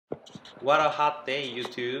What a hot day,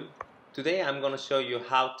 YouTube! Today I'm gonna show you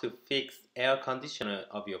how to fix air conditioner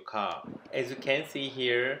of your car. As you can see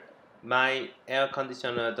here, my air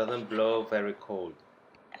conditioner doesn't blow very cold.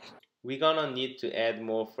 We're gonna need to add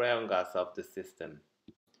more freon gas of the system.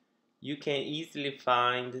 You can easily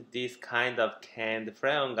find this kind of canned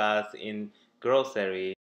freon gas in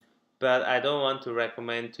grocery, but I don't want to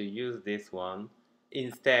recommend to use this one.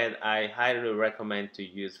 Instead, I highly recommend to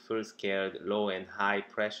use full-scale low and high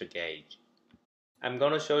pressure gauge. I'm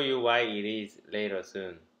gonna show you why it is later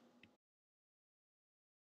soon.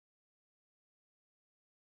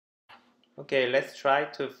 Okay, let's try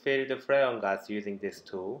to fill the freon gas using this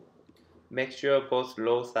tool. Make sure both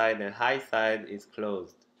low side and high side is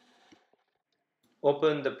closed.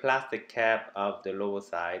 Open the plastic cap of the lower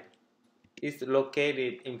side. It's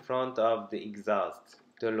located in front of the exhaust.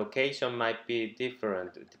 The location might be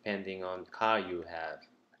different depending on car you have.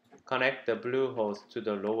 Connect the blue hose to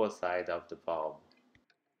the lower side of the valve.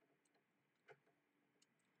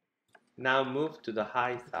 Now move to the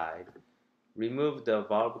high side. Remove the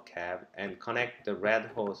valve cap and connect the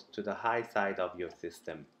red hose to the high side of your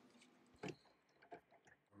system.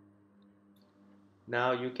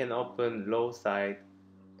 Now you can open low side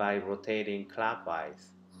by rotating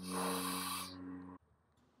clockwise.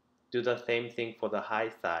 Do the same thing for the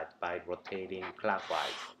high side by rotating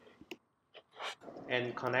clockwise.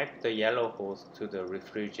 And connect the yellow hose to the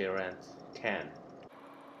refrigerant can.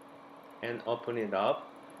 And open it up.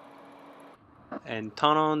 And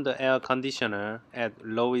turn on the air conditioner at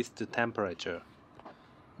lowest temperature.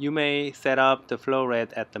 You may set up the flow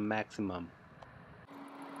rate at the maximum.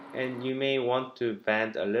 And you may want to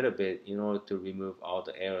vent a little bit in order to remove all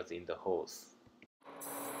the airs in the hose.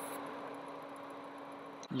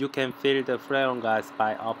 You can fill the freon gas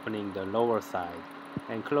by opening the lower side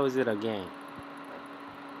and close it again.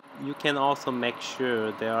 You can also make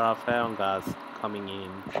sure there are freon gas coming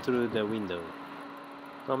in through the window.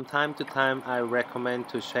 From time to time, I recommend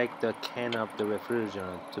to shake the can of the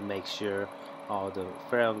refrigerant to make sure all the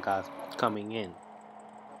freon gas coming in.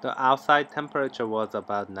 The outside temperature was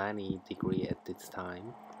about 90 degrees at this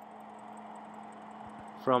time.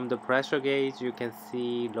 From the pressure gauge, you can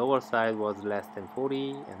see lower side was less than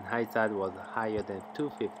 40 and high side was higher than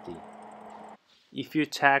 250. If you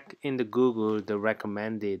check in the Google the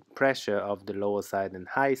recommended pressure of the lower side and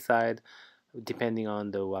high side, depending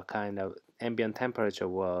on what kind of ambient temperature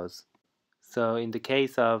was. So in the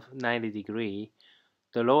case of 90 degree,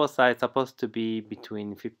 the lower side is supposed to be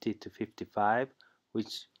between 50 to 55,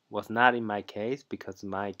 which was not in my case because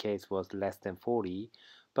my case was less than 40.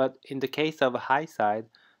 But in the case of a high side,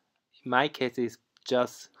 my case is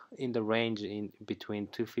just in the range in between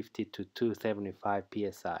 250 to 275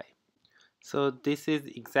 psi. So this is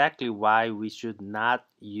exactly why we should not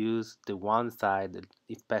use the one side,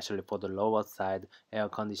 especially for the lower side air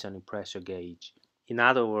conditioning pressure gauge. In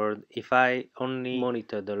other words, if I only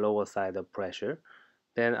monitor the lower side of pressure,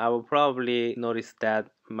 then I will probably notice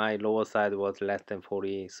that my lower side was less than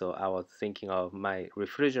 40, so I was thinking of my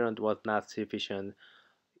refrigerant was not sufficient,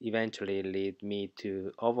 eventually lead me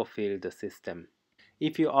to overfill the system.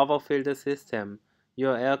 If you overfill the system,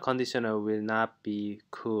 your air conditioner will not be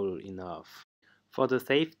cool enough. For the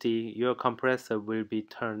safety, your compressor will be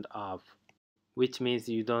turned off, which means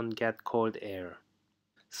you don't get cold air.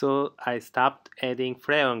 So I stopped adding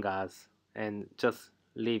freon gas and just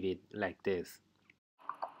leave it like this.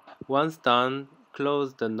 Once done,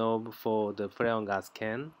 close the knob for the freon gas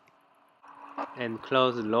can and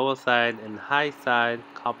close the lower side and high side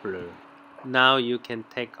coupler. Now you can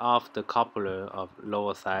take off the coupler of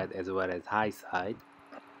lower side as well as high side.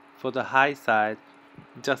 For the high side,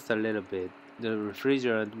 just a little bit. The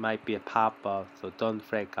refrigerant might be a pop-up, so don't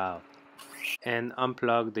freak out. And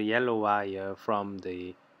unplug the yellow wire from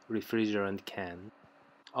the refrigerant can.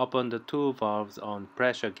 Open the two valves on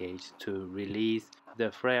pressure gauge to release the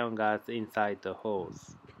freon gas inside the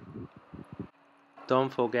hose.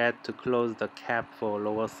 Don't forget to close the cap for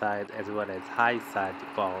lower side as well as high side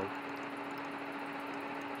valve.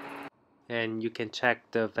 And you can check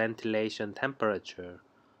the ventilation temperature.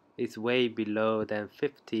 It's way below than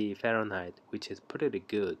 50 Fahrenheit, which is pretty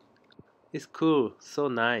good. It's cool, so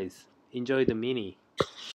nice. Enjoy the Mini.